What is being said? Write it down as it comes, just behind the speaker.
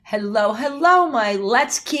Hello, hello, my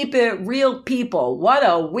Let's Keep It Real people. What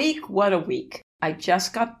a week, what a week. I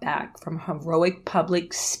just got back from Heroic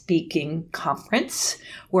Public Speaking Conference,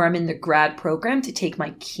 where I'm in the grad program to take my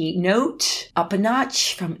keynote up a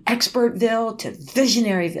notch from Expertville to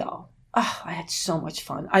Visionaryville. Oh, I had so much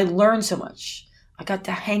fun. I learned so much. I got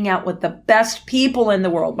to hang out with the best people in the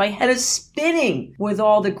world. My head is spinning with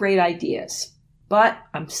all the great ideas. But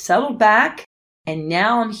I'm settled back. And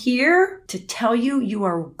now I'm here to tell you, you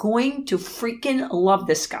are going to freaking love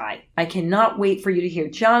this guy. I cannot wait for you to hear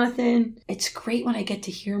Jonathan. It's great when I get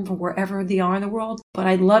to hear him from wherever they are in the world, but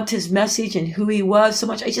I loved his message and who he was so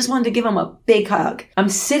much. I just wanted to give him a big hug. I'm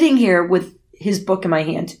sitting here with his book in my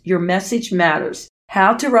hand. Your Message Matters.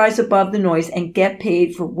 How to Rise Above the Noise and Get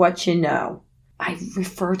Paid for What You Know. I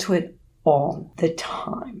refer to it all the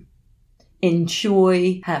time.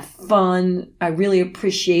 Enjoy, have fun. I really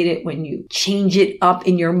appreciate it when you change it up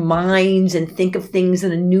in your minds and think of things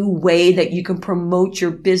in a new way that you can promote your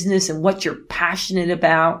business and what you're passionate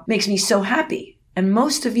about. Makes me so happy. And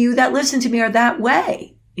most of you that listen to me are that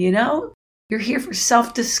way, you know? You're here for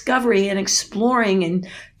self-discovery and exploring and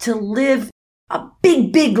to live a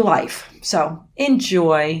big, big life. So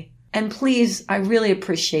enjoy. And please, I really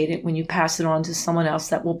appreciate it when you pass it on to someone else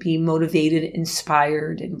that will be motivated,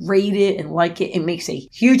 inspired, and rate it and like it. It makes a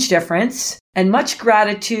huge difference. And much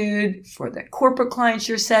gratitude for the corporate clients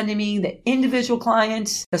you're sending me, the individual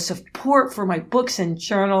clients, the support for my books and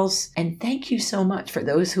journals. And thank you so much for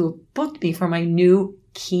those who have booked me for my new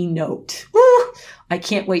keynote. Woo! I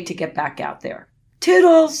can't wait to get back out there.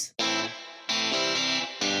 Toodles!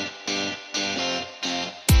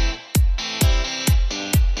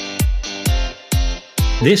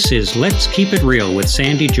 This is Let's Keep It Real with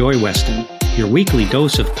Sandy Joy Weston, your weekly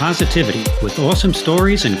dose of positivity with awesome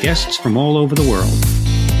stories and guests from all over the world.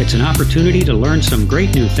 It's an opportunity to learn some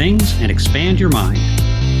great new things and expand your mind.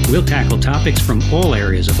 We'll tackle topics from all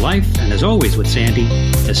areas of life, and as always with Sandy,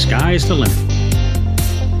 the sky's the limit.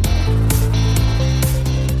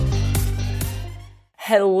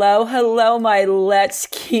 Hello, hello, my Let's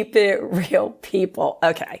Keep It Real people.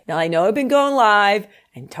 Okay, now I know I've been going live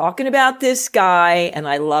and talking about this guy, and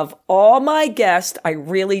I love all my guests. I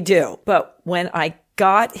really do. But when I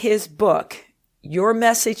got his book, Your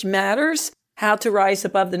Message Matters, How to Rise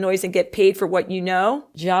Above the Noise and Get Paid for What You Know,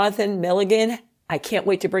 Jonathan Milligan, I can't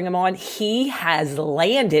wait to bring him on. He has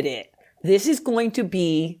landed it. This is going to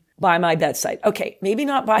be by my bedside. Okay, maybe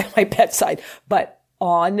not by my bedside, but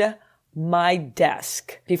on my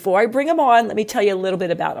desk. Before I bring him on, let me tell you a little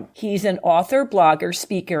bit about him. He's an author, blogger,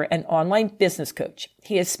 speaker, and online business coach.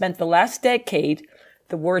 He has spent the last decade,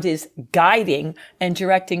 the word is guiding and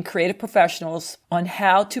directing creative professionals on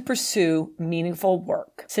how to pursue meaningful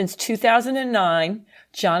work. Since 2009,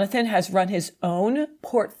 Jonathan has run his own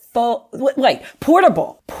portable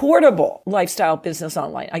lifestyle business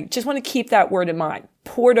online. I just want to keep that word in mind.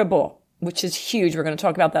 Portable, which is huge. We're going to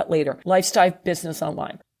talk about that later. Lifestyle business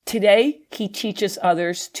online. Today, he teaches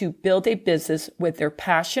others to build a business with their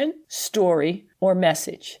passion, story, or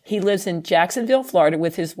message. He lives in Jacksonville, Florida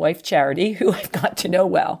with his wife, Charity, who I've got to know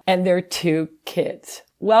well, and their 2 kids.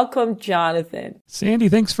 Welcome, Jonathan. Sandy,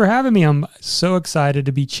 thanks for having me. I'm so excited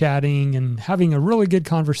to be chatting and having a really good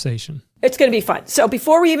conversation. It's going to be fun. So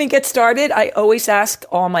before we even get started, I always ask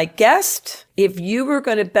all my guests, if you were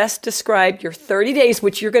going to best describe your 30 days,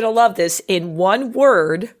 which you're going to love this, in one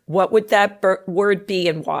word, what would that word be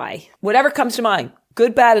and why? Whatever comes to mind,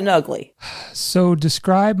 good, bad, and ugly. So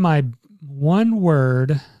describe my one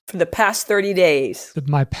word. From the past 30 days.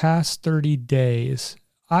 My past 30 days.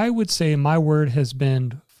 I would say my word has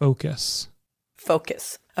been focus.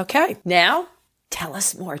 Focus. Okay. Now, tell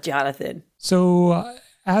us more, Jonathan. So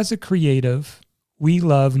as a creative, we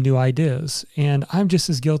love new ideas, and I'm just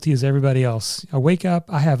as guilty as everybody else. I wake up,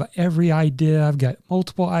 I have every idea, I've got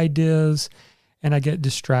multiple ideas, and I get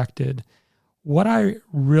distracted. What I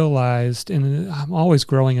realized, and I'm always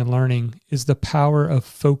growing and learning, is the power of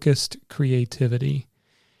focused creativity.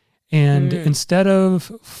 And instead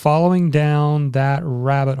of following down that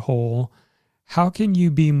rabbit hole, how can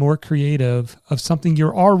you be more creative of something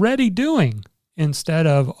you're already doing instead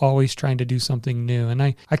of always trying to do something new? And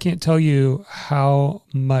I can't tell you how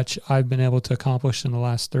much I've been able to accomplish in the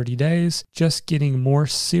last 30 days, just getting more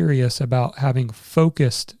serious about having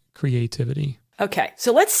focused creativity. Okay,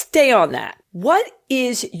 so let's stay on that. What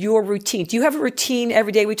is your routine? Do you have a routine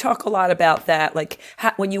every day? We talk a lot about that, like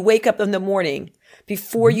when you wake up in the morning,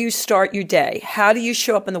 before you start your day, how do you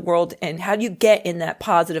show up in the world and how do you get in that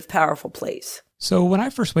positive, powerful place? So when I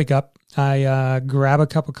first wake up, I grab a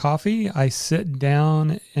cup of coffee, I sit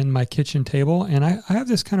down in my kitchen table, and I have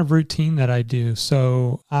this kind of routine that I do.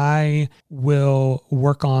 So I will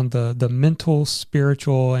work on the mental,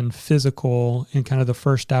 spiritual, and physical in kind of the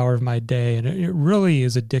first hour of my day. And it really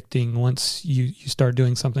is addicting once you start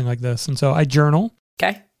doing something like this. And so I journal.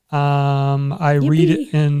 Okay. I read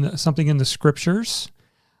it in something in the scriptures.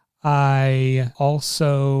 I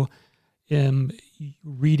also am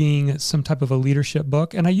reading some type of a leadership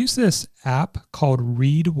book, and I use this app called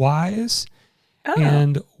Readwise. Oh.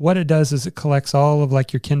 And what it does is it collects all of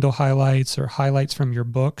like your Kindle highlights or highlights from your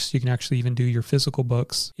books. You can actually even do your physical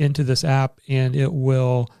books into this app, and it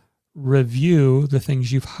will review the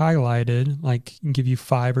things you've highlighted, like give you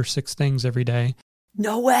 5 or 6 things every day.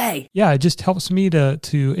 No way. Yeah, it just helps me to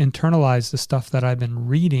internalize the stuff that I've been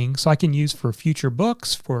reading so I can use for future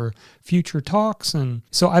books, for future talks. And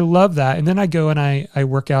so I love that. And then I go and I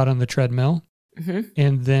work out on the treadmill. Mm-hmm.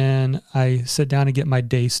 And then I sit down and get my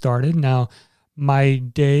day started. Now, my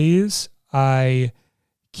days, I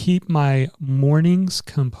keep my mornings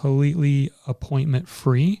completely appointment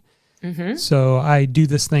free. Mm-hmm. So I do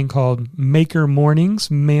this thing called Maker Mornings,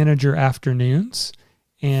 Manager Afternoons.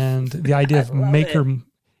 And the idea of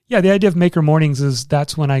the idea of Maker Mornings is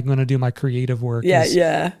that's when I'm going to do my creative work.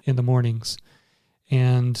 In the mornings.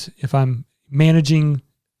 And if I'm managing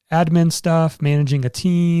admin stuff, managing a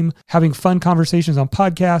team, having fun conversations on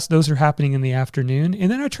podcasts, those are happening in the afternoon.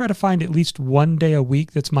 And then I try to find at least one day a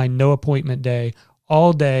week that's my no appointment day,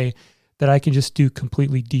 all day, that I can just do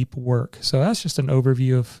completely deep work. So that's just an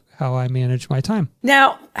overview of how I manage my time.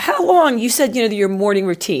 Now, how long, you said, your morning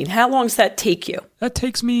routine, how long does that take you? That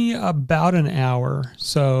takes me about an hour.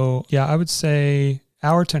 So yeah, I would say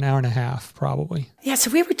hour to an hour and a half, probably. Yeah.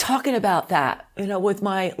 So we were talking about that, with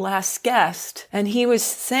my last guest, and he was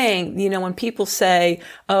saying, when people say,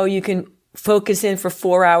 oh, you can focus in for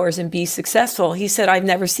 4 hours and be successful. He said, I've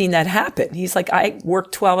never seen that happen. He's like, I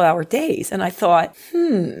work 12-hour days. And I thought,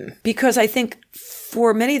 because I think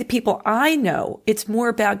for many of the people I know, it's more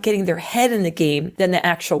about getting their head in the game than the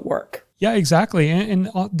actual work. Yeah, exactly. And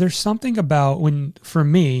there's something about for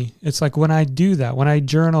me, it's like when I do that, when I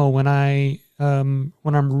journal, when I'm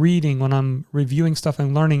reading, when I'm reviewing stuff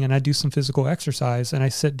I'm learning, and I do some physical exercise and I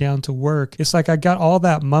sit down to work, it's like I got all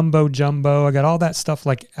that mumbo jumbo, I got all that stuff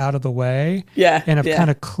like out of the way. Yeah. And I've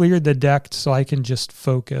kind of cleared the deck so I can just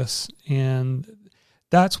focus. And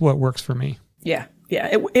that's what works for me. Yeah. Yeah.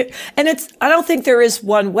 I don't think there is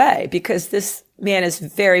one way, because this man is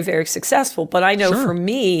very, very successful. But I know for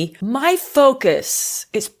me, my focus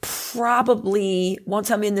is probably, once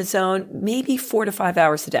I'm in the zone, maybe 4 to 5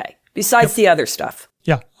 hours a day. Besides the other stuff.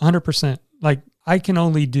 Yeah, 100%. Like I can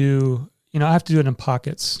only do, I have to do it in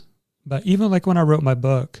pockets. But even like when I wrote my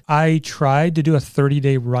book, I tried to do a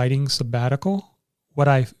 30-day writing sabbatical. What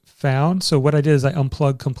I found, so what I did is I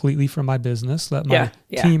unplugged completely from my business, let my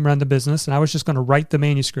team run the business, and I was just going to write the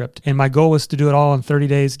manuscript. And my goal was to do it all in 30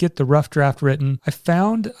 days, get the rough draft written. I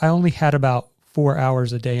found I only had about 4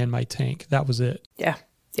 hours a day in my tank. That was it. Yeah.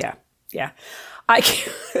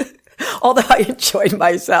 Although I enjoyed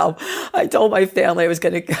myself, I told my family I was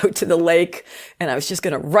going to go to the lake and I was just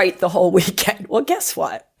going to write the whole weekend. Well, guess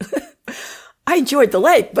what? I enjoyed the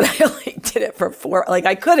lake, but I only did it for 4. Like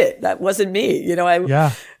I couldn't. That wasn't me.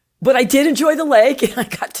 But I did enjoy the lake, and I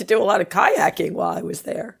got to do a lot of kayaking while I was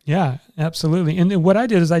there. Yeah, absolutely. And then what I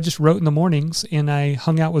did is I just wrote in the mornings, and I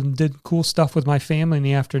hung out and did cool stuff with my family in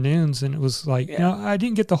the afternoons. And it was like, I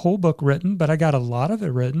didn't get the whole book written, but I got a lot of it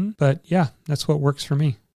written. But yeah, that's what works for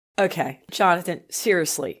me. Okay, Jonathan,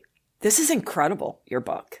 seriously, this is incredible, your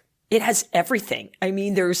book. It has everything. I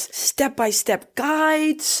mean, there's step-by-step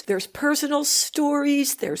guides, there's personal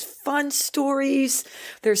stories, there's fun stories,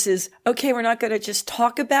 there's this, okay, we're not going to just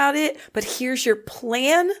talk about it, but here's your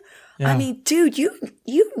plan. Yeah. I mean, dude, you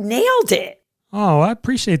nailed it. Oh, I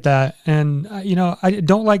appreciate that. And, I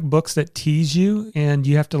don't like books that tease you and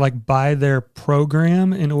you have to like buy their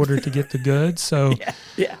program in order to get the goods. So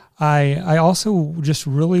yeah. I also just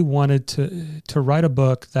really wanted to write a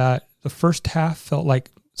book that the first half felt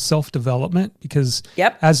like self-development, because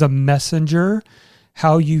as a messenger,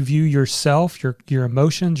 how you view yourself, your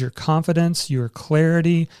emotions, your confidence, your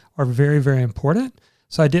clarity are very, very important.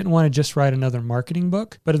 So I didn't want to just write another marketing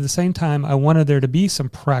book, but at the same time, I wanted there to be some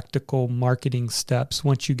practical marketing steps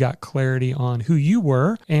once you got clarity on who you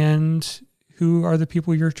were and who are the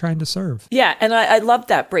people you're trying to serve. Yeah, and I love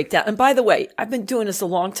that breakdown. And by the way, I've been doing this a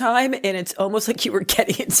long time, and it's almost like you were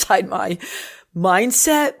getting inside my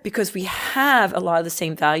mindset, because we have a lot of the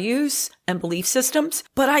same values and belief systems,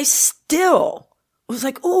 but I still was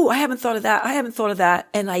like, oh, I haven't thought of that.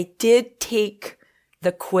 And I did take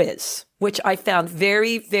the quiz, which I found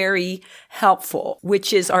very, very helpful,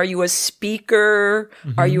 which is, are you a speaker?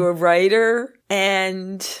 Are you a writer?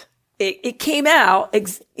 And it came out, a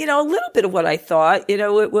little bit of what I thought.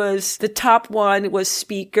 It was the top one was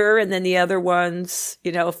speaker, and then the other ones,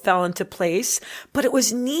 fell into place. But it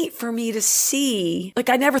was neat for me to see,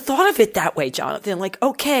 I never thought of it that way, Jonathan.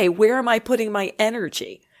 Okay, where am I putting my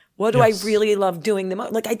energy? What do I really love doing the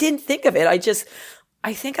most? I didn't think of it.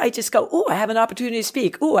 I think I just go, oh, I have an opportunity to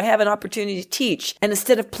speak. Oh, I have an opportunity to teach. And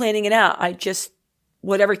instead of planning it out, I just,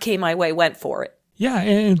 whatever came my way, went for it. Yeah,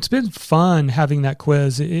 and it's been fun having that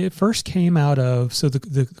quiz. It first came out of, so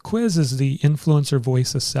the quiz is the influencer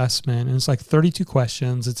voice assessment, and it's 32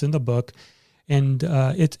 questions. It's in the book, and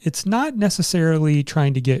it's not necessarily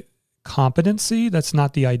trying to get competency. That's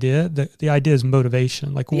not the idea. The idea is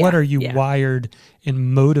motivation. What are you wired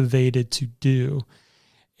and motivated to do?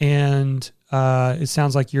 And it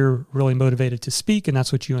sounds like you're really motivated to speak, and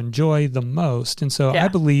that's what you enjoy the most. And so I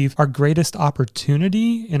believe our greatest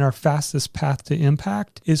opportunity and our fastest path to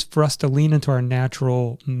impact is for us to lean into our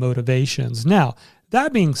natural motivations. Now,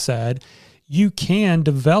 that being said, you can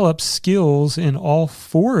develop skills in all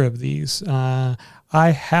four of these. I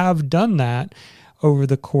have done that over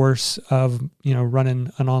the course of,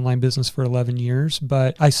 running an online business for 11 years.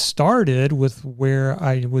 But I started with where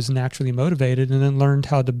I was naturally motivated and then learned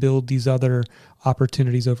how to build these other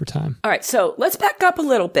opportunities over time. All right. So let's back up a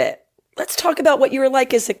little bit. Let's talk about what you were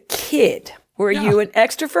like as a kid. Were you an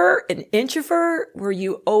extrovert, an introvert? Were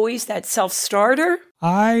you always that self-starter?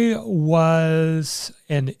 I was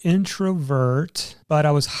an introvert, but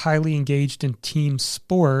I was highly engaged in team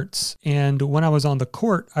sports. And when I was on the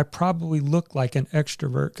court, I probably looked like an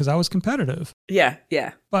extrovert because I was competitive. Yeah,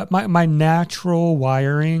 yeah. But my natural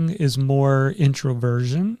wiring is more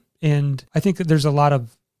introversion. And I think that there's a lot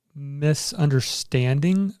of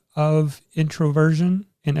misunderstanding of introversion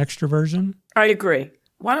and extroversion. I agree.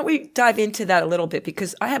 Why don't we dive into that a little bit?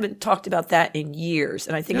 Because I haven't talked about that in years.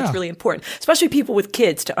 And I think it's really important, especially people with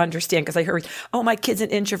kids, to understand. Because I heard, oh, my kid's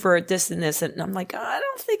an introvert, this and this. And I'm like, I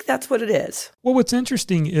don't think that's what it is. Well, what's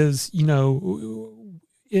interesting is,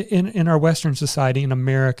 in our Western society, in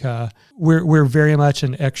America, we're very much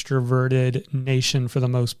an extroverted nation for the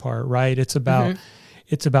most part, right? It's about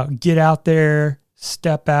get out there,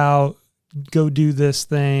 step out, go do this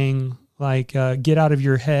thing. Get out of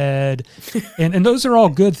your head. And those are all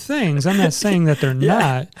good things. I'm not saying that they're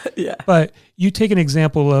not. Yeah. But you take an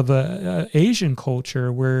example of a Asian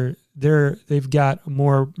culture where they've got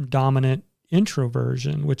more dominant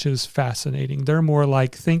introversion, which is fascinating. They're more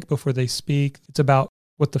think before they speak. It's about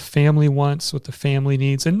what the family wants, what the family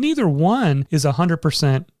needs. And neither one is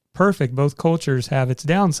 100% perfect. Both cultures have its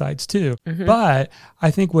downsides too. But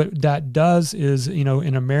I think what that does is,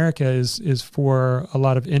 in America is for a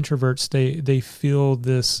lot of introverts, they feel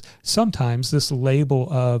sometimes this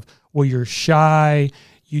label of, well, you're shy,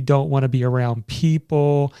 you don't want to be around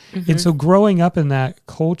people. And so growing up in that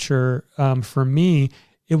culture, for me,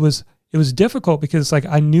 it was difficult because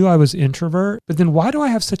I knew I was introvert, but then why do I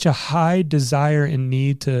have such a high desire and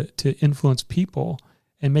need to influence people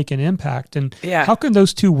and make an impact? And how can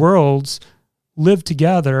those two worlds live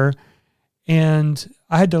together? And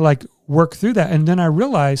I had to work through that. And then I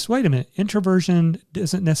realized, wait a minute, introversion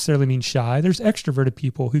doesn't necessarily mean shy. There's extroverted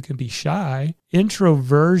people who can be shy.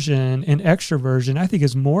 Introversion and extroversion, I think,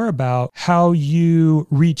 is more about how you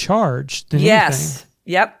recharge than anything.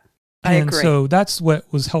 Yep. I agree. And so that's what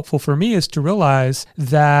was helpful for me, is to realize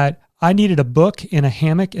that I needed a book in a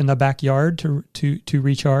hammock in the backyard to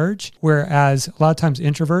recharge. Whereas a lot of times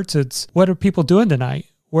introverts, it's, what are people doing tonight?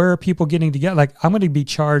 Where are people getting together? I'm going to be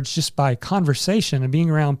charged just by conversation, and being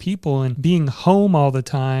around people, and being home all the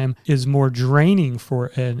time is more draining for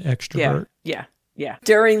an extrovert. Yeah.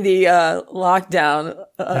 During the lockdown,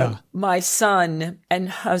 my son and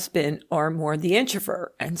husband are more the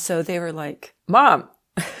introvert. And so they were like, Mom,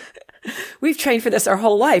 we've trained for this our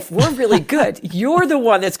whole life. We're really good. You're the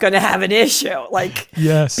one that's going to have an issue.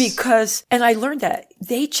 Yes. Because, and I learned that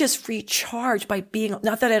they just recharge by being,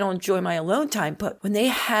 not that I don't enjoy my alone time, but when they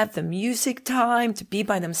have the music time to be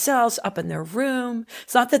by themselves up in their room,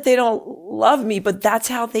 it's not that they don't love me, but that's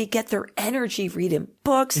how they get their energy, reading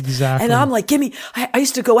books. Exactly. And I'm like, I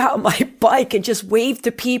used to go out on my bike and just wave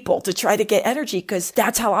to people to try to get energy, because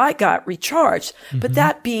that's how I got recharged. But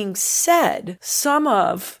that being said, some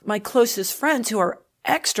of my closest friends who are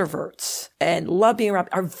extroverts and love being around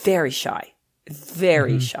are very shy,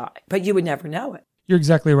 shy, but you would never know it. You're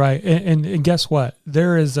exactly right. And guess what?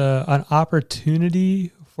 There is an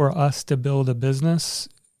opportunity for us to build a business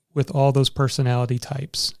with all those personality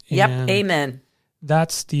types. Yep. And amen.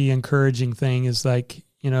 That's the encouraging thing, is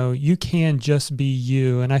you can just be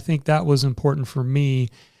you. And I think that was important for me,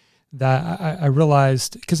 that I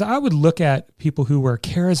realized, because I would look at people who were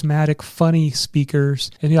charismatic, funny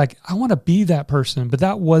speakers and be like, I want to be that person. But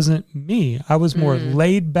that wasn't me. I was more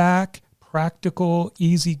laid back, practical,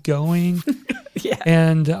 easygoing. Yeah.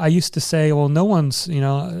 And I used to say, well, no one's,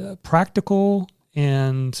 practical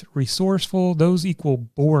and resourceful, those equal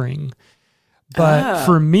boring. But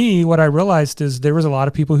for me, what I realized is there was a lot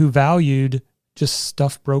of people who valued just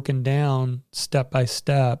stuff broken down step by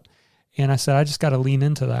step. And I said, I just got to lean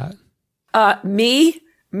into that. Me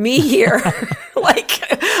here. Like,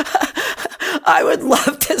 I would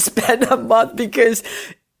love to spend a month, because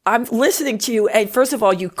I'm listening to you. And first of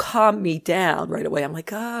all, you calm me down right away. I'm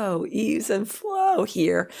like, oh, ease and flow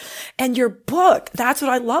here. And your book, that's what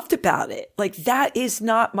I loved about it. Like, that is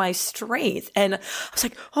not my strength. And I was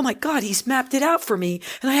like, oh my God, he's mapped it out for me.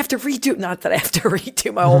 And I have to redo, not that I have to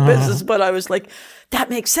redo my whole business, but I was like, that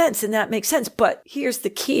makes sense. And that makes sense. But here's the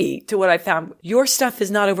key to what I found. Your stuff is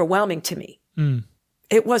not overwhelming to me.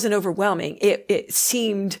 It wasn't overwhelming. It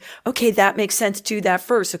seemed, okay, that makes sense. Do that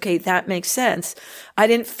first. Okay, that makes sense. I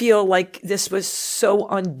didn't feel like this was so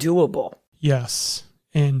undoable. Yes.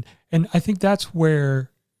 And I think that's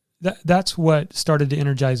where, that's what started to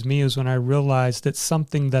energize me, is when I realized that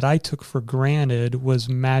something that I took for granted was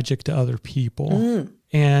magic to other people.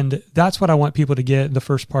 And that's what I want people to get in the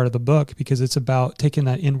first part of the book, because it's about taking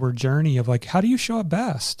that inward journey of like, how do you show up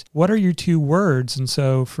best? What are your 2 words? And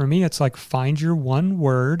so for me, it's like, find your 1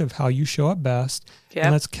 word of how you show up best. Yep.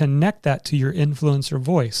 And let's connect that to your influencer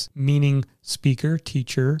voice, meaning speaker,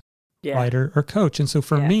 teacher, writer, or coach. And so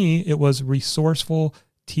for me, it was resourceful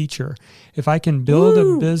teacher. If I can build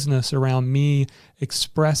a business around me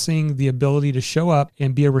expressing the ability to show up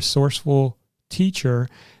and be a resourceful teacher,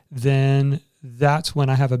 then that's when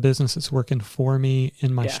I have a business that's working for me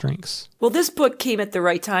in my strengths. Well, this book came at the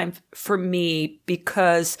right time for me,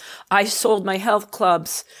 because I sold my health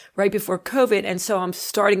clubs right before COVID. And so I'm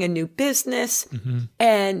starting a new business.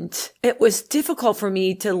 And it was difficult for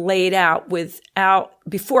me to lay it out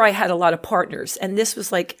before I had a lot of partners. And this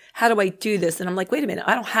was like, how do I do this? And I'm like, wait a minute,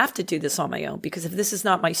 I don't have to do this on my own, because if this is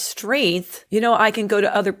not my strength, I can go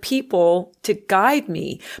to other people to guide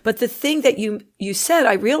me. But the thing that you said,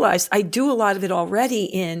 I realized I do a lot of it already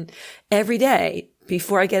in every day.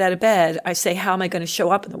 Before I get out of bed, I say, how am I going to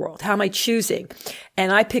show up in the world? How am I choosing?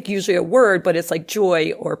 And I pick usually a word, but it's like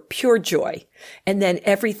joy or pure joy. And then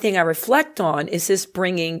everything I reflect on, is this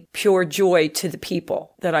bringing pure joy to the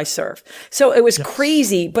people that I serve? So it was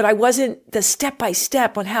crazy, but I wasn't the step by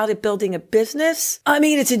step on how to building a business. I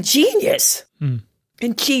mean, it's ingenious.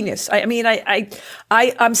 Ingenious. I mean,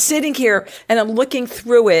 I'm sitting here and I'm looking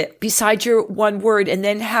through it beside your 1 word, and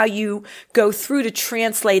then how you go through to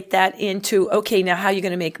translate that into, okay, now how are you going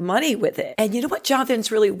to make money with it? And you know what, Jonathan,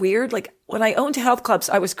 it's really weird. Like, when I owned health clubs,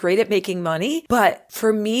 I was great at making money, but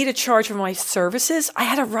for me to charge for my services, I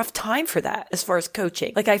had a rough time for that as far as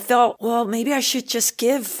coaching. Like, I felt, well, maybe I should just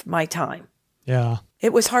give my time. Yeah.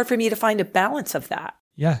 It was hard for me to find a balance of that.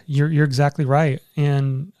 Yeah, you're exactly right.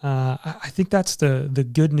 And I think that's the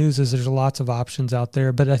good news, is there's lots of options out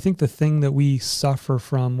there. But I think the thing that we suffer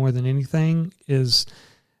from more than anything is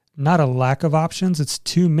not a lack of options. It's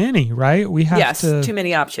too many, right? We have too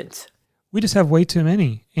many options. We just have way too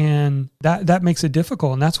many. And that makes it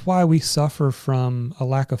difficult. And that's why we suffer from a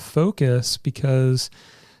lack of focus, because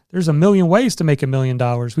there's a million ways to make $1 million.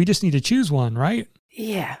 We just need to choose one, right?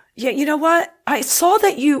 Yeah. Yeah. You know what? I saw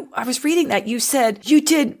that I was reading that you said you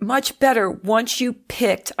did much better once you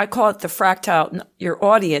picked, I call it the fractile, your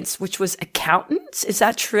audience, which was accountants. Is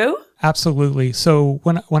that true? Absolutely. So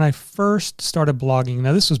when I first started blogging,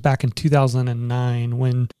 now this was back in 2009,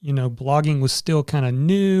 when, blogging was still kind of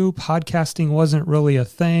new, podcasting wasn't really a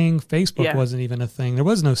thing, Facebook wasn't even a thing. There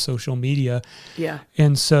was no social media. Yeah.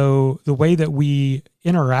 And so the way that we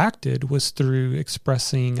interacted was through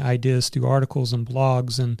expressing ideas through articles and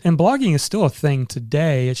blogs, and blogging is still a thing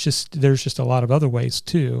today. It's just, there's just a lot of other ways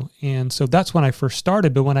too. And so that's when I first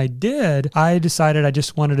started. But when I did, I decided I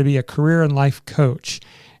just wanted to be a career and life coach.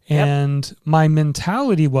 And my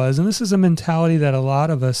mentality was, and this is a mentality that a lot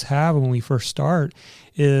of us have when we first start,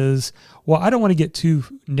 is, well, I don't want to get too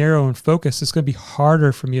narrow and focused. It's going to be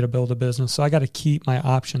harder for me to build a business. So I got to keep my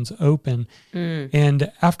options open.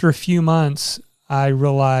 And after a few months, I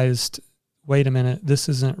realized, wait a minute, this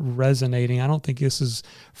isn't resonating. I don't think this is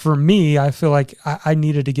for me. I feel like I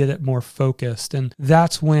needed to get it more focused. And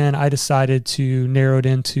that's when I decided to narrow it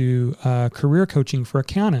into career coaching for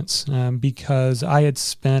accountants, because I had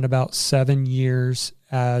spent about 7 years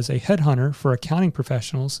as a headhunter for accounting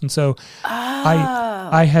professionals. And so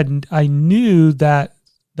I knew that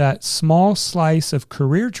that small slice of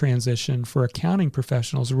career transition for accounting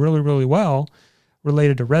professionals really, really well,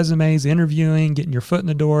 related to resumes, interviewing, getting your foot in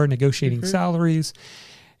the door, negotiating salaries.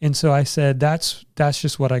 And so I said, that's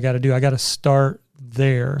just what I got to do. I got to start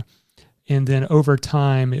there. And then over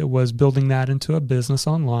time, it was building that into a business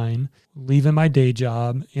online, leaving my day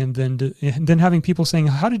job, and then having people saying,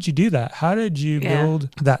 how did you do that? How did you build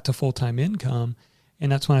that to full-time income?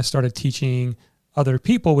 And that's when I started teaching other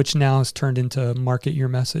people, which now has turned into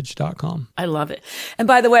marketyourmessage.com. I love it. And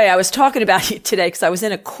by the way, I was talking about you today because I was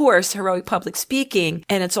in a course, Heroic Public Speaking,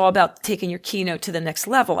 and it's all about taking your keynote to the next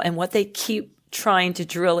level. And what they keep trying to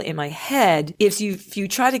drill in my head is if you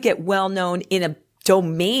try to get well known in a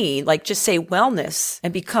domain, like just say wellness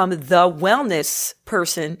and become the wellness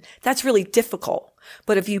person, that's really difficult.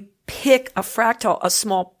 But if you pick a fractal, a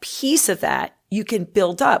small piece of that, you can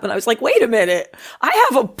build up. And I was like, wait a minute, I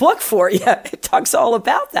have a book for you. It talks all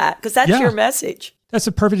about that because that's your message. That's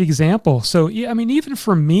a perfect example. So, I mean, even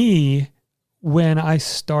for me, when I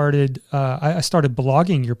started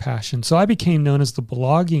blogging Your Passion. So I became known as the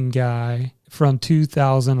blogging guy from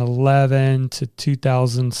 2011 to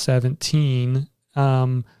 2017.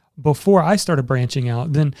 Before I started branching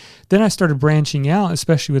out, then I started branching out,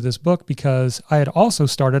 especially with this book, because I had also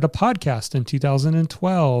started a podcast in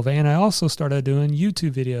 2012, and I also started doing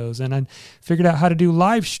YouTube videos, and I figured out how to do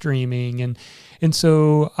live streaming, and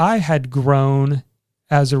so I had grown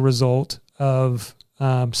as a result of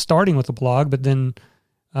starting with a blog, but then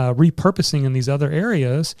repurposing in these other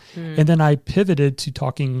areas, and then I pivoted to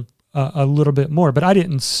talking a little bit more. But I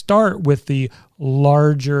didn't start with the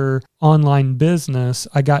larger online business.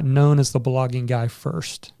 I got known as the blogging guy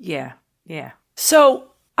first. Yeah.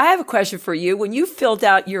 So I have a question for you. When you filled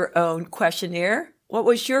out your own questionnaire, what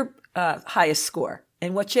was your highest score?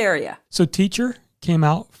 In which area? So teacher came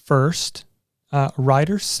out first,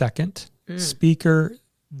 writer second, speaker,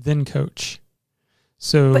 then coach.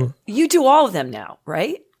 So but you do all of them now,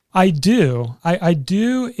 right? I do. I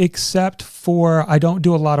do, except for I don't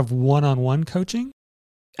do a lot of one-on-one coaching.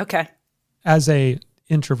 Okay. As a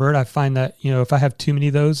introvert, I find that, if I have too many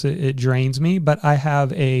of those, it drains me. But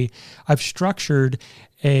I've structured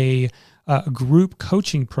a group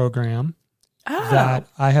coaching program that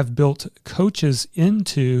I have built coaches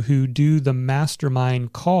into who do the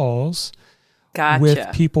mastermind calls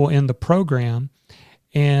with people in the program.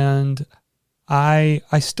 And I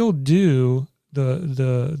still do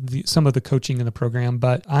the some of the coaching in the program,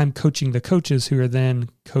 but I'm coaching the coaches who are then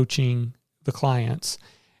coaching the clients.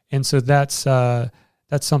 And so that's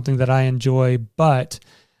something that I enjoy, but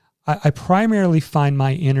I primarily find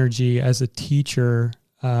my energy as a teacher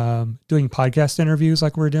doing podcast interviews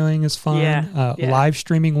like we're doing is fun. Live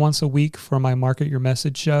streaming once a week for my Market Your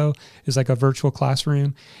Message show is like a virtual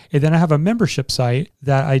classroom. And then I have a membership site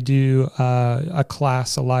that I do a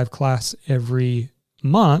live class every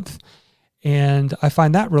month. And I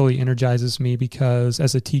find that really energizes me because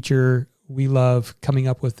as a teacher, we love coming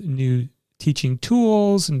up with new teaching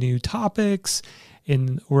tools, new topics,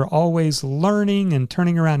 and we're always learning and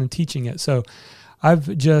turning around and teaching it. So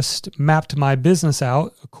I've just mapped my business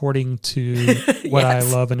out according to what I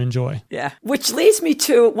love and enjoy. Yeah. Which leads me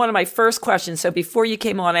to one of my first questions. So before you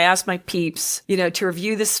came on, I asked my peeps, to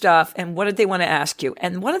review this stuff and what did they want to ask you?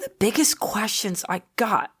 And one of the biggest questions I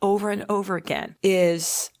got over and over again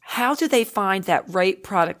is, how do they find that right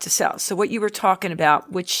product to sell? So what you were talking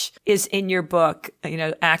about, which is in your book,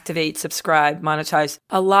 activate, subscribe, monetize.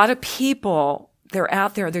 A lot of people, they're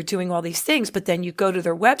out there, they're doing all these things, but then you go to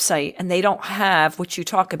their website and they don't have what you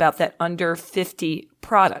talk about, that under 50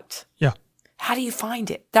 product. Yeah. How do you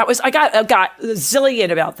find it? I got a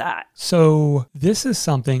zillion about that. So this is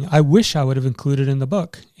something I wish I would have included in the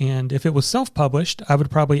book. And if it was self-published, I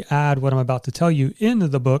would probably add what I'm about to tell you into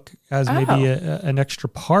the book as maybe an extra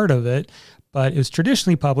part of it. But it was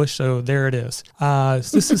traditionally published, so there it is.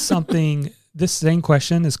 This is something, this same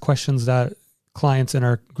question is questions that clients in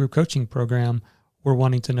our group coaching program were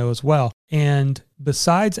wanting to know as well. And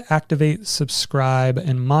besides activate, subscribe,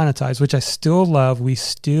 and monetize, which I still love, we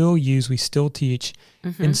still use, we still teach,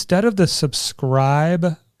 instead of the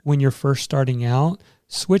subscribe when you're first starting out,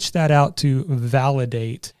 switch that out to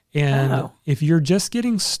validate. And if you're just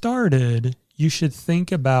getting started, you should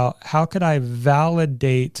think about how could I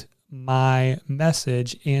validate my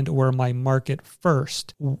message and or my market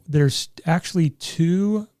first. There's actually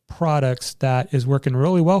two products that is working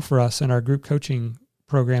really well for us in our group coaching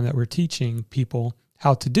program that we're teaching people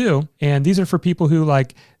how to do. And these are for people who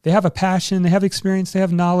they have a passion, they have experience, they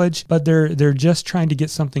have knowledge, but they're just trying to get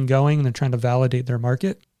something going and they're trying to validate their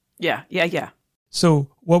market. Yeah. So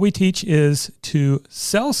what we teach is to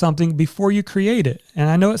sell something before you create it. And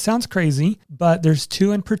I know it sounds crazy, but there's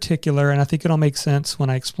two in particular, and I think it'll make sense when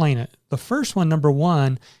I explain it. The first one, number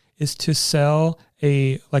one, is to sell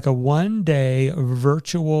a 1-day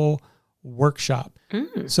virtual workshop.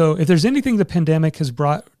 So if there's anything the pandemic has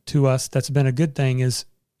brought to us that's been a good thing, is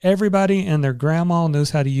everybody and their grandma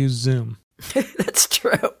knows how to use Zoom. That's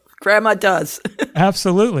true. Grandma does.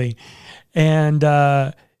 Absolutely.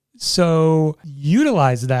 And so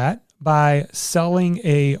utilize that by selling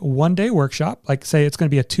a 1-day workshop, like say it's going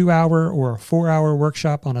to be a 2-hour or a 4-hour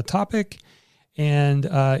workshop on a topic, and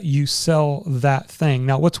you sell that thing.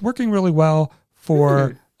 Now, what's working really well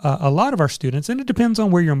for a lot of our students, and it depends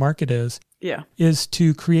on where your market is, is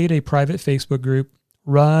to create a private Facebook group,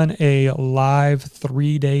 run a live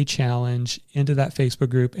 3-day challenge into that Facebook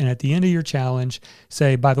group, and at the end of your challenge,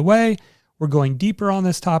 say, by the way, we're going deeper on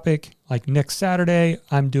this topic. Like next Saturday,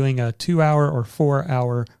 I'm doing a 2-hour or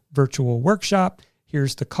 4-hour virtual workshop.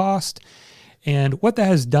 Here's the cost. And what that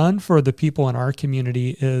has done for the people in our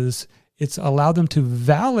community is it's allowed them to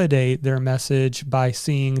validate their message by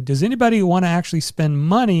seeing, does anybody want to actually spend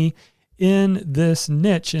money in this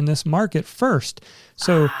niche, in this market first?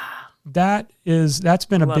 So that's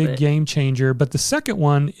been a big game changer. But the second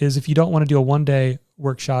one is, if you don't want to do a 1-day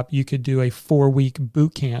workshop, you could do a 4-week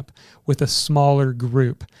boot camp with a smaller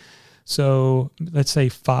group. So let's say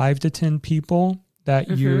 5 to 10 people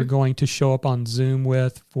that you're going to show up on Zoom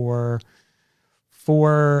with for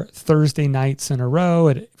 4 Thursday nights in a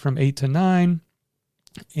row from 8 to 9.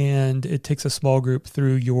 And it takes a small group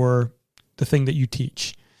through the thing that you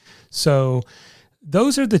teach. So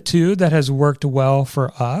those are the two that has worked well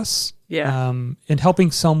for us. In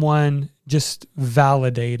helping someone just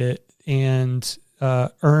validate it and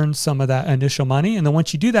earn some of that initial money. And then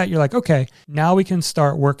once you do that, you're like, okay, now we can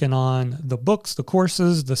start working on the books, the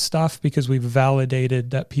courses, the stuff, because we've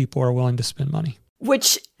validated that people are willing to spend money.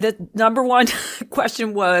 Which the number one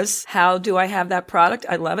question was, how do I have that product?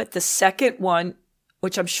 I love it. The second one,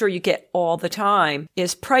 which I'm sure you get all the time,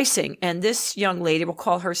 is pricing. And this young lady, we'll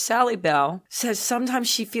call her Sally Bell, says sometimes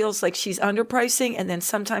she feels like she's underpricing, and then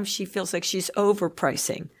sometimes she feels like she's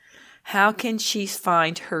overpricing. How can she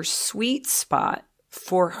find her sweet spot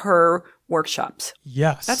for her workshops?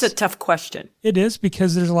 Yes. That's a tough question. It is,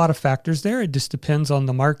 because there's a lot of factors there. It just depends on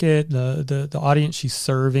the market, the audience she's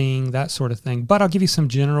serving, that sort of thing. But I'll give you some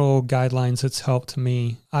general guidelines that's helped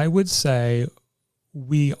me. I would say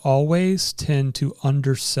we always tend to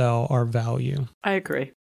undersell our value. I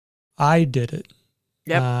agree. I did it.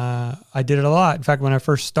 Yep. I did it a lot. In fact, when I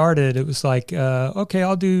first started, it was like, okay,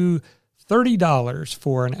 I'll do $30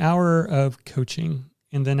 for an hour of coaching.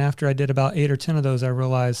 And then after I did about 8 or 10 of those, I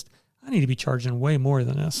realized I need to be charging way more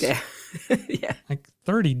than this. Yeah. Yeah. Like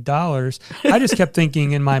 $30. I just kept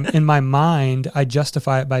thinking in my mind, I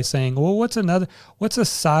justify it by saying, well, what's a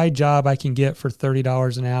side job I can get for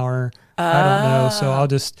 $30 an hour? I don't know. So I'll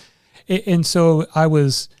just, and so I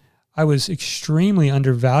was extremely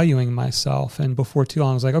undervaluing myself. And before too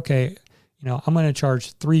long, I was like, okay, I'm going to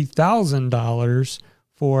charge $3,000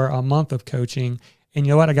 for a month of coaching. And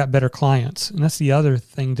you know what? I got better clients. And that's the other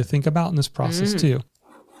thing to think about in this process too.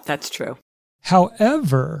 That's true.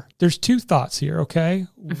 However, there's two thoughts here, okay?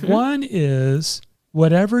 One is,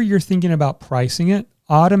 whatever you're thinking about pricing it,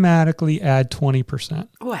 automatically add 20%.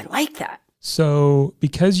 Oh, I like that. So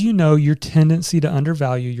because you know your tendency to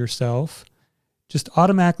undervalue yourself, just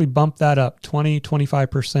automatically bump that up 20,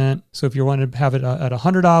 25%. So if you want to have it at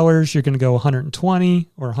 $100, you're going to go 120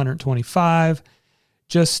 or 125.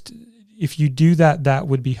 Just if you do that, that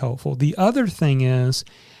would be helpful. The other thing is,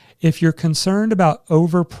 if you're concerned about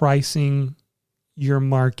overpricing your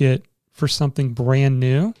market for something brand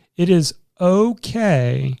new, it is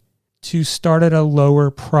okay to start at a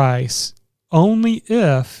lower price, only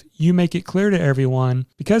if you make it clear to everyone,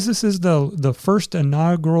 because this is the first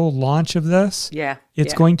inaugural launch of this,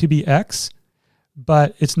 it's going to be X,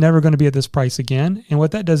 but it's never going to be at this price again. And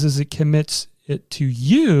what that does is it commits it to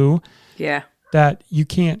you that you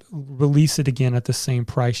can't release it again at the same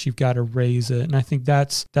price. You've got to raise it. And I think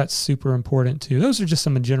that's super important too. Those are just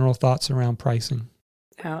some general thoughts around pricing.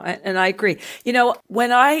 And I agree.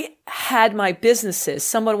 When I had my businesses,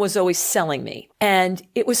 someone was always selling me, and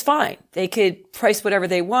it was fine. They could price whatever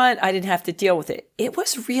they want. I didn't have to deal with it. It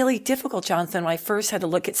was really difficult, Jonathan, when I first had to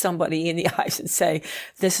look at somebody in the eyes and say,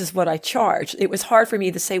 this is what I charge. It was hard for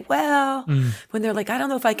me to say, well, when they're like, I don't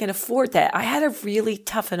know if I can afford that. I had to really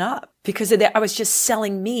toughen up because of that. I was just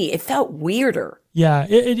selling me. It felt weirder. Yeah,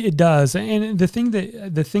 it does. And the thing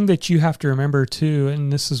that you have to remember too,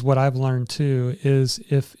 and this is what I've learned too, is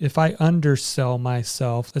if I undersell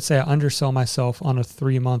myself, let's say I undersell myself on a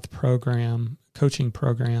 3-month program, coaching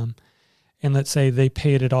program. And let's say they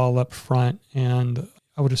paid it all up front, and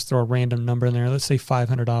I would just throw a random number in there. Let's say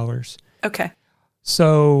 $500. Okay.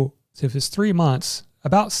 So if it's 3 months,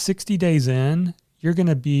 about 60 days in, you're going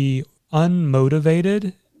to be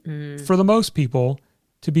unmotivated for the most people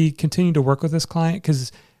to be continuing to work with this client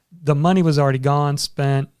because the money was already gone,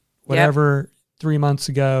 spent, whatever, 3 months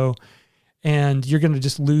ago. And you're going to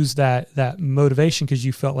just lose that motivation because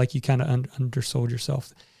you felt like you kind of undersold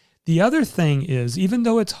yourself. The other thing is, even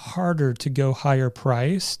though it's harder to go higher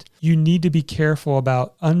priced, you need to be careful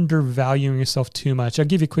about undervaluing yourself too much. I'll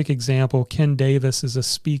give you a quick example. Ken Davis is a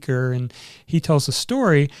speaker, and he tells a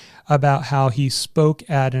story about how he spoke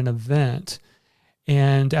at an event.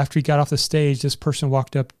 And after he got off the stage, this person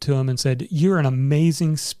walked up to him and said, "You're an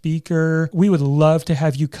amazing speaker. We would love to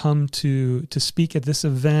have you come to speak at this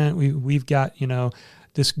event. We've got,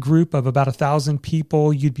 this group of about 1,000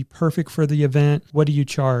 people. You'd be perfect for the event. What do you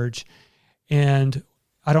charge?" And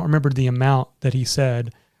I don't remember the amount that he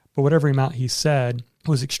said, but whatever amount he said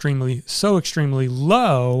was extremely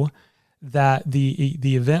low that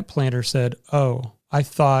the event planner said, "Oh, I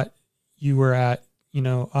thought you were at,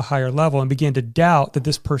 a higher level," and began to doubt that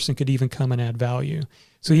this person could even come and add value.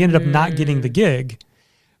 So he ended up not getting the gig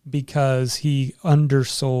because he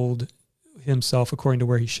undersold himself according to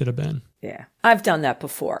where he should have been. Yeah, I've done that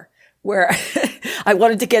before where I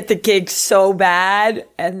wanted to get the gig so bad,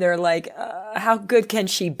 and they're like, how good can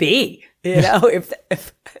she be? If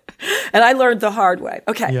and I learned the hard way.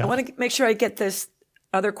 Okay, yeah. I want to make sure I get this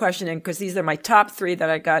other question in because these are my top 3 that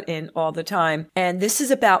I got in all the time. And this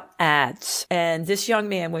is about ads. And this young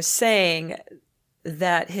man was saying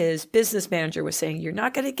that his business manager was saying, "You're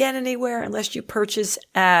not going to get anywhere unless you purchase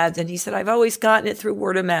ads." And he said, "I've always gotten it through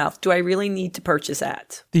word of mouth. Do I really need to purchase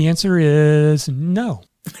ads?" The answer is no.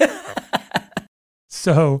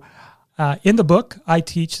 So in the book, I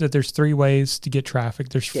teach that there's 3 ways to get traffic.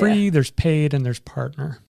 There's free, there's paid, and there's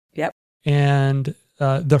partner. Yep. And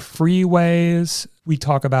the free ways we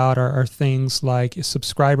talk about are things like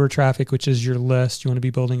subscriber traffic, which is your list. You want to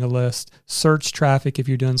be building a list. Search traffic if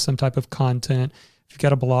you're doing some type of content. If you've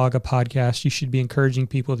got a blog, a podcast, you should be encouraging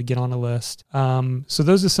people to get on a list. So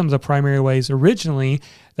those are some of the primary ways. Originally,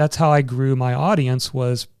 that's how I grew my audience,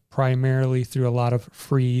 was primarily through a lot of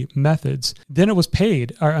free methods. Then it was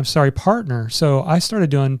partner. So I started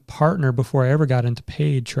doing partner before I ever got into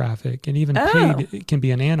paid traffic. And even paid, it can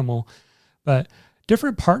be an animal. But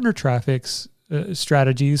different partner traffics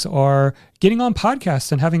strategies are getting on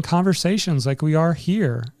podcasts and having conversations like we are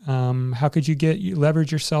here. How could you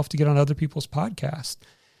leverage yourself to get on other people's podcasts?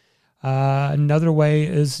 Another way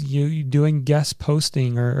is you doing guest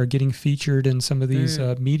posting or getting featured in some of these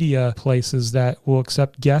media places that will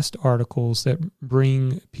accept guest articles that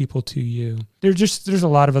bring people to you. There's a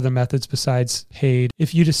lot of other methods besides paid.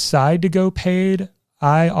 If you decide to go paid,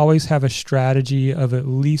 I always have a strategy of at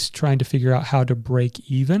least trying to figure out how to break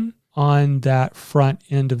even on that front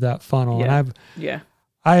end of that funnel. Yeah. And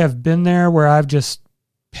I have been there where I've just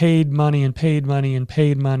paid money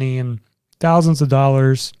and thousands of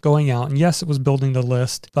dollars going out. And yes, it was building the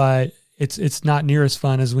list, but it's not near as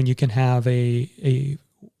fun as when you can have a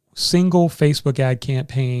single Facebook ad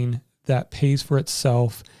campaign that pays for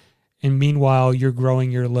itself. And meanwhile, you're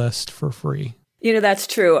growing your list for free. That's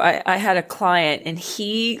true. I had a client, and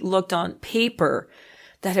he looked on paper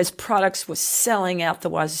that his products was selling out the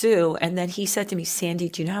wazoo. And then he said to me, "Sandy,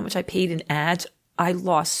 do you know how much I paid in ads? I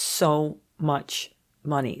lost so much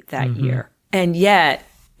money that year." And yet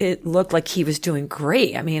it looked like he was doing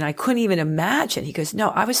great. I mean, I couldn't even imagine. He goes, "No,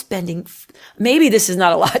 I was spending, maybe this is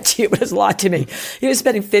not a lot to you, but it's a lot to me." He was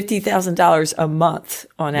spending $50,000 a month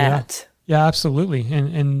on ads. Yeah, absolutely.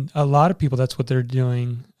 And a lot of people, that's what they're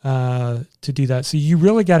doing to do that. So you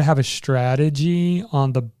really got to have a strategy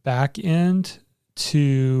on the back end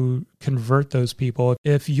to convert those people.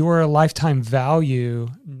 If your lifetime value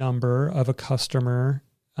number of a customer,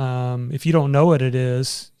 if you don't know what it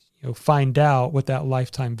is, find out what that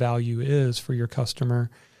lifetime value is for your customer.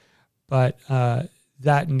 But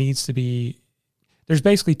that needs to be, there's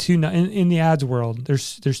basically in the ads world,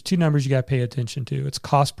 there's 2 numbers you got to pay attention to. It's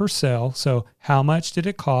cost per sale. So how much did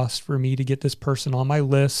it cost for me to get this person on my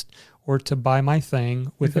list or to buy my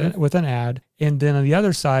thing with an ad? And then on the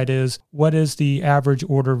other side is, what is the average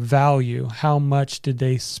order value? How much did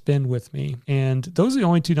they spend with me? And those are the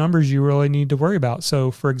only 2 numbers you really need to worry about. So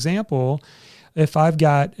for example, if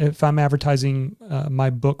I'm advertising my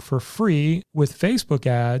book for free with Facebook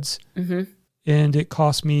ads, and it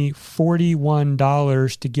cost me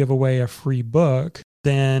 $41 to give away a free book,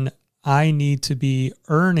 then I need to be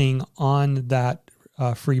earning on that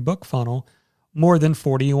free book funnel more than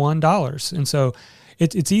 $41. And so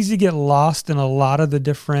it's easy to get lost in a lot of the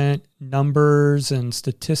different numbers and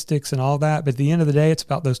statistics and all that. But at the end of the day, it's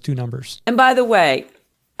about those two numbers. And by the way,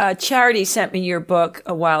 Charity sent me your book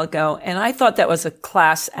a while ago, and I thought that was a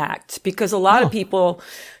class act because a lot of people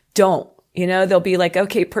don't. You know, they'll be like,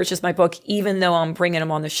 okay, purchase my book, even though I'm bringing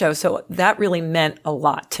them on the show. So that really meant a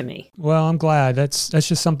lot to me. Well, I'm glad. That's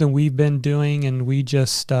just something we've been doing, and we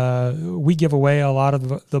just we give away a lot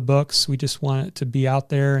of the books. We just want it to be out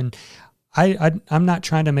there, and I'm not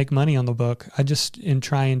trying to make money on the book. I just am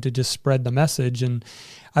trying to just spread the message, and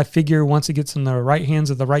I figure once it gets in the right hands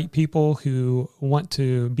of the right people who want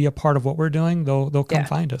to be a part of what we're doing, they'll come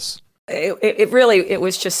find us. It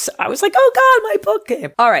was just, I was like, oh God, my book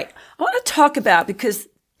came. All right. I want to talk about, because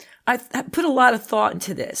I put a lot of thought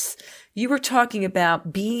into this. You were talking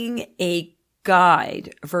about being a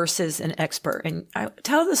guide versus an expert. And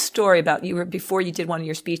tell the story about before you did one of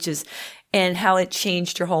your speeches and how it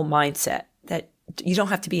changed your whole mindset, that you don't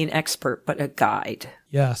have to be an expert, but a guide.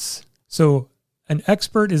 Yes. So an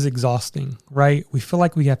expert is exhausting, right? We feel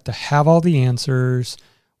like we have to have all the answers.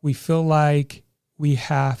 We feel like we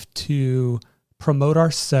have to promote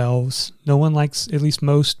ourselves. No one likes, at least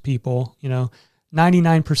most people,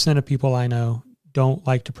 99% of people I know don't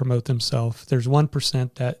like to promote themselves. There's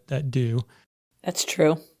 1% that do. That's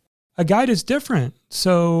true. A guide is different.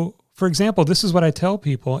 So, for example, this is what I tell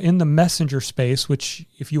people in the messenger space, which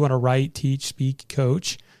if you want to write, teach, speak,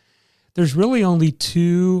 coach, there's really only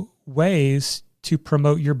two ways to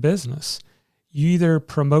promote your business. You either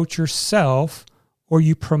promote yourself or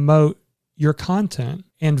you promote your content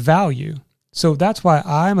and value. So that's why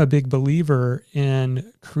I'm a big believer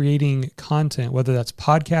in creating content, whether that's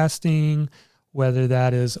podcasting, whether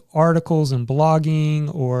that is articles and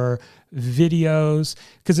blogging or videos,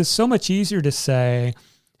 because it's so much easier to say,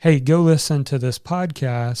 hey, go listen to this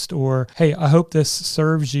podcast, or hey, I hope this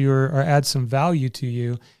serves you or adds some value to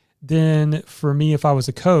you, than for me, if I was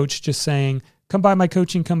a coach, just saying, come buy my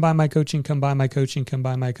coaching, come buy my coaching, come buy my coaching, come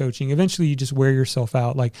buy my coaching. Eventually you just wear yourself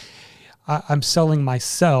out. Like, I'm selling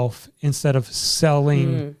myself instead of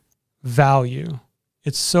selling value.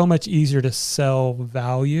 It's so much easier to sell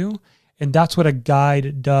value. And that's what a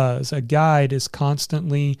guide does. A guide is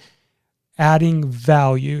constantly adding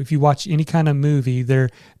value. If you watch any kind of movie,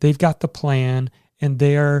 they've got the plan and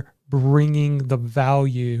they're bringing the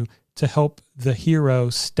value to help the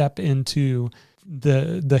hero step into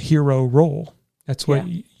the hero role. That's what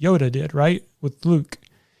Yoda did, right? With Luke.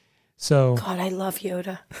 So, God, I love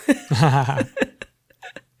Yoda.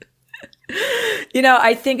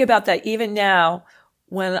 I think about that even now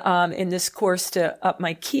when in this course to up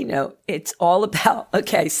my keynote. It's all about,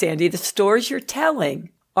 okay, Sandy, the stories you're telling,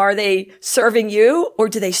 are they serving you or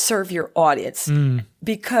do they serve your audience?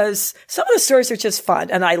 Because some of the stories are just fun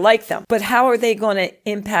and I like them, but how are they going to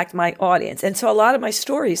impact my audience? And so a lot of my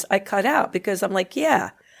stories I cut out because I'm like, yeah,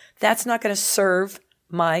 that's not going to serve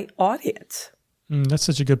my audience. That's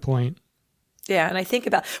such a good point. Yeah. And I think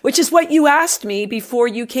about, which is what you asked me before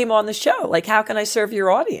you came on the show. Like, how can I serve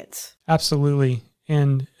your audience? Absolutely.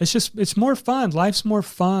 And it's more fun. Life's more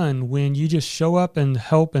fun when you just show up and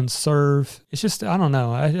help and serve. It's just, I don't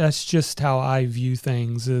know. That's just how I view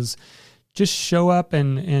things, is just show up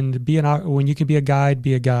and when you can be a guide,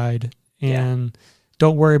 be a guide. And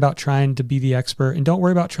don't worry about trying to be the expert, and don't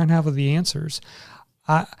worry about trying to have the answers.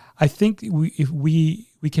 I think we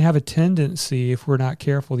can have a tendency, if we're not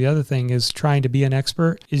careful. The other thing is trying to be an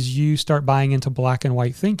expert is you start buying into black and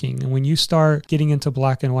white thinking. And when you start getting into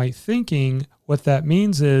black and white thinking, what that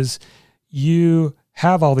means is you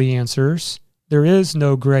have all the answers. There is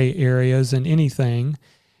no gray areas in anything.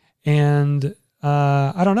 And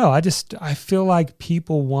I don't know. I feel like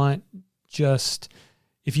people want just,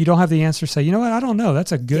 if you don't have the answer, say, you know what? I don't know.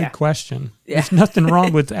 That's a good question. Yeah. There's nothing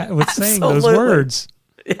wrong with saying those words.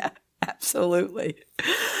 Yeah, absolutely.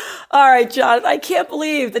 All right, John, I can't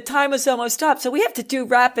believe the time is almost up. So we have to do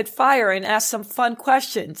rapid fire and ask some fun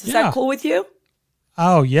questions. Is that cool with you?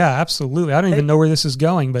 Oh, yeah, absolutely. I don't even know where this is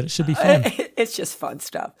going, but it should be fun. It's just fun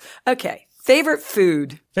stuff. Okay. Favorite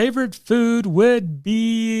food? Favorite food would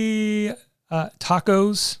be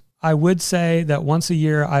tacos. I would say that once a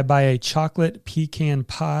year I buy a chocolate pecan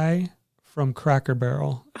pie from Cracker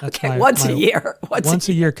Barrel. That's once a year. Once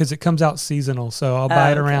a year, because it comes out seasonal. So I'll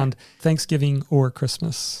buy it around Thanksgiving or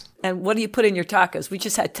Christmas. And what do you put in your tacos? We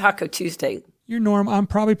just had Taco Tuesday. Your norm, I'm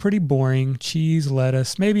probably pretty boring. Cheese,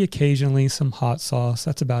 lettuce, maybe occasionally some hot sauce.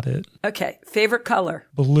 That's about it. Okay. Favorite color?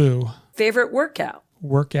 Blue. Favorite workout?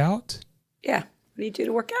 Workout? Yeah. What do you do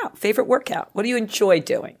to work out? Favorite workout? What do you enjoy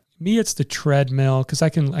doing? Me, it's the treadmill because I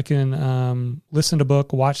can listen to a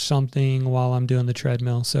book, watch something while I'm doing the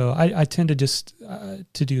treadmill. So I tend to just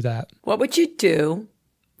to do that. What would you do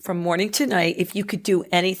from morning to night if you could do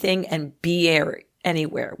anything and be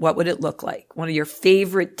anywhere? What would it look like? One of your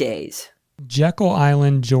favorite days? Jekyll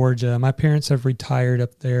Island, Georgia. My parents have retired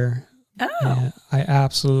up there. Oh. Yeah, I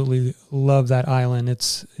absolutely love that island.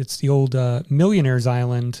 It's the old Millionaires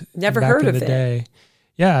Island. Never heard of it. Day.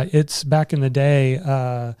 Yeah, it's back in the day.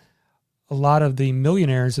 A lot of the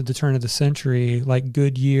millionaires at the turn of the century, like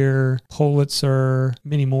Goodyear, Pulitzer,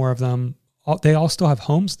 many more of them, they all still have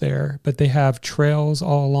homes there, but they have trails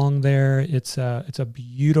all along there. It's a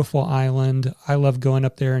beautiful island. I love going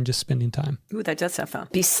up there and just spending time. Ooh, that does sound fun.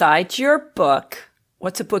 Besides your book,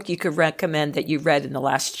 what's a book you could recommend that you read in the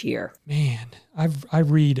last year? Man, I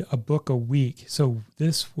read a book a week. So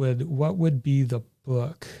what would be the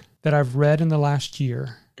book that I've read in the last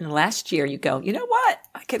year? In the last year, you go, you know what?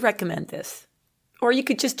 I could recommend this. Or you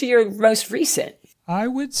could just do your most recent. I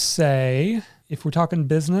would say, if we're talking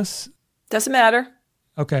business. Doesn't matter.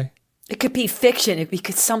 Okay. It could be fiction. It could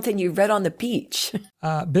be something you read on the beach.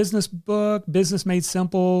 Business book, Business Made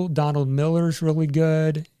Simple. Donald Miller's really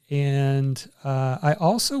good. And I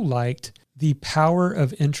also liked The Power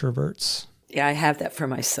of Introverts. Yeah, I have that for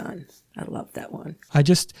my son. I love that one.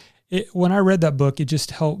 When I read that book, it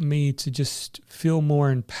just helped me to just feel more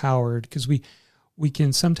empowered because we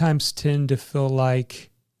can sometimes tend to feel like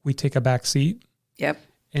we take a back seat. Yep.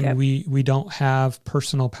 And we don't have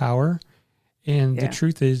personal power. And the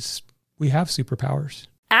truth is we have superpowers.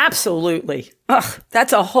 Absolutely. Ugh,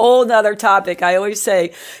 that's a whole nother topic. I always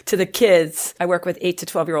say to the kids, I work with 8 to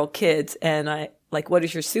 12-year-old kids, and I like, what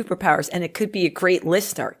is your superpowers? And it could be a great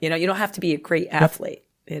listener. You don't have to be a great athlete,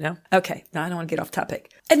 Okay, now I don't want to get off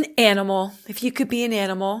topic. An animal. If you could be an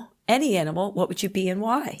animal, any animal, what would you be and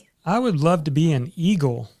why? I would love to be an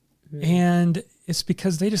eagle. And it's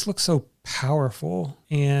because they just look so powerful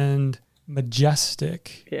and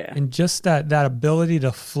majestic. Yeah. And just that ability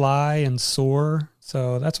to fly and soar.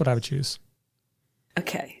 So that's what I would choose.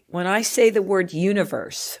 Okay. When I say the word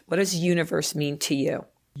universe, what does universe mean to you?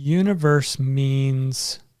 Universe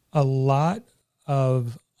means a lot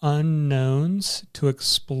of unknowns to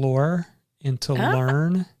explore and to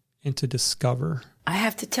learn and to discover. I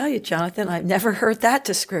have to tell you, Jonathan, I've never heard that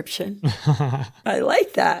description. I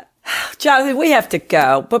like that. Jonathan, we have to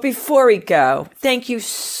go. But before we go, thank you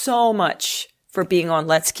so much for being on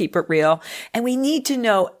Let's Keep It Real. And we need to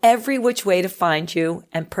know every which way to find you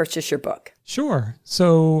and purchase your book. Sure.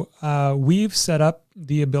 So we've set up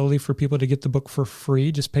the ability for people to get the book for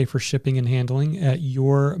free. Just pay for shipping and handling at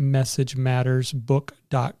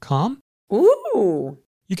yourmessagemattersbook.com. Ooh.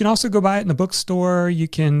 You can also go buy it in the bookstore. You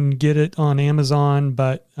can get it on Amazon.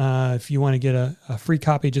 But if you want to get a free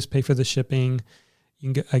copy, just pay for the shipping. You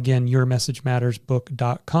can get, again,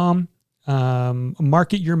 yourmessagemattersbook.com.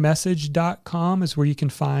 Marketyourmessage.com is where you can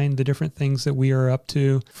find the different things that we are up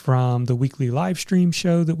to, from the weekly live stream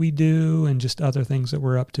show that we do and just other things that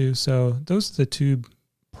we're up to. So those are the two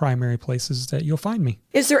primary places that you'll find me.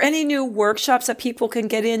 Is there any new workshops that people can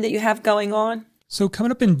get in that you have going on? So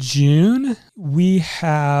coming up in June, we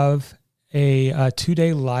have a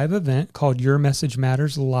 2-day live event called Your Message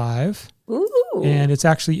Matters Live. Ooh. And it's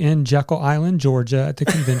actually in Jekyll Island, Georgia at the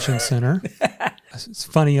Convention Center. It's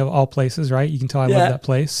funny, of all places, right? You can tell I love that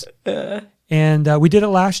place. And we did it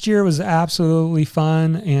last year. It was absolutely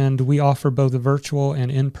fun. And we offer both virtual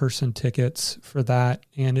and in-person tickets for that.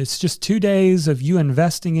 And it's just 2 days of you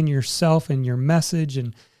investing in yourself and your message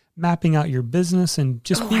and mapping out your business and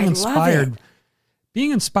just being inspired.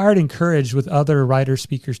 Being inspired and encouraged with other writers,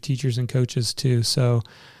 speakers, teachers, and coaches too. So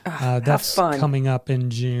that's coming up in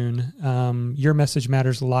June.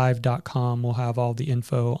 Yourmessagematterslive.com will have all the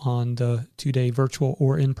info on the 2-day virtual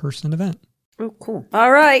or in-person event. Oh, cool.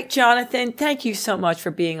 All right, Jonathan, thank you so much for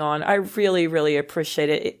being on. I really, really appreciate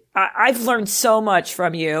it. I've learned so much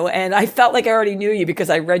from you, and I felt like I already knew you because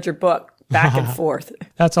I read your book back and forth.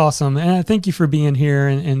 That's awesome. And thank you for being here.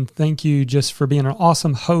 And thank you just for being an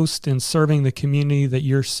awesome host and serving the community that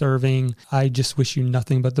you're serving. I just wish you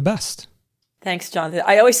nothing but the best. Thanks, Jonathan.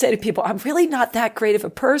 I always say to people, I'm really not that great of a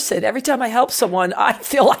person. Every time I help someone, I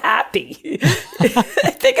feel happy.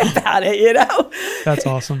 Think about it, That's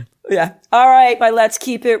awesome. Yeah. All right, my Let's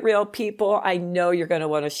Keep It Real people. I know you're going to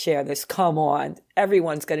want to share this. Come on.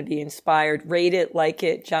 Everyone's going to be inspired. Rate it, like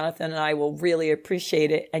it. Jonathan and I will really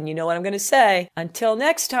appreciate it. And you know what I'm going to say? Until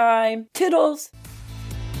next time, toodles.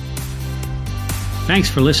 Thanks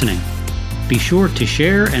for listening. Be sure to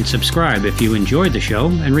share and subscribe if you enjoyed the show.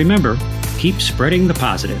 And remember, keep spreading the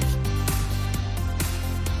positive.